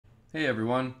Hey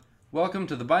everyone, welcome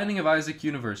to the Binding of Isaac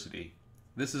University.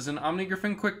 This is an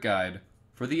Omnigriffin quick guide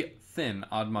for the thin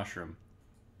odd mushroom.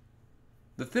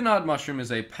 The thin odd mushroom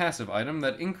is a passive item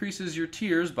that increases your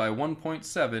tears by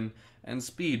 1.7 and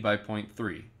speed by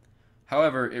 0.3.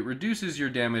 However, it reduces your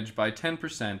damage by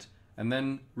 10% and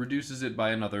then reduces it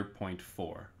by another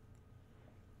 0.4.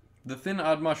 The thin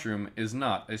odd mushroom is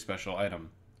not a special item.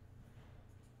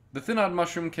 The thin odd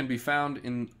mushroom can be found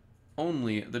in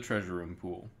only the treasure room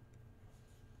pool.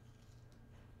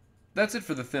 That's it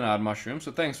for the thin odd mushroom,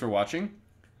 so thanks for watching.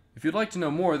 If you'd like to know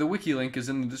more, the Wiki Link is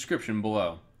in the description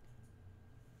below.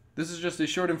 This is just a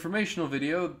short informational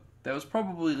video that was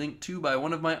probably linked to by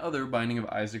one of my other Binding of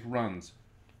Isaac runs.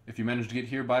 If you managed to get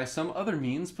here by some other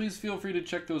means, please feel free to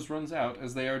check those runs out,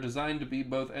 as they are designed to be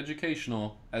both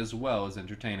educational as well as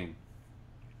entertaining.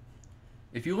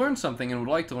 If you learned something and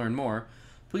would like to learn more,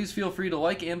 please feel free to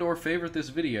like and/or favorite this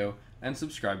video and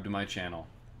subscribe to my channel.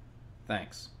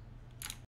 Thanks.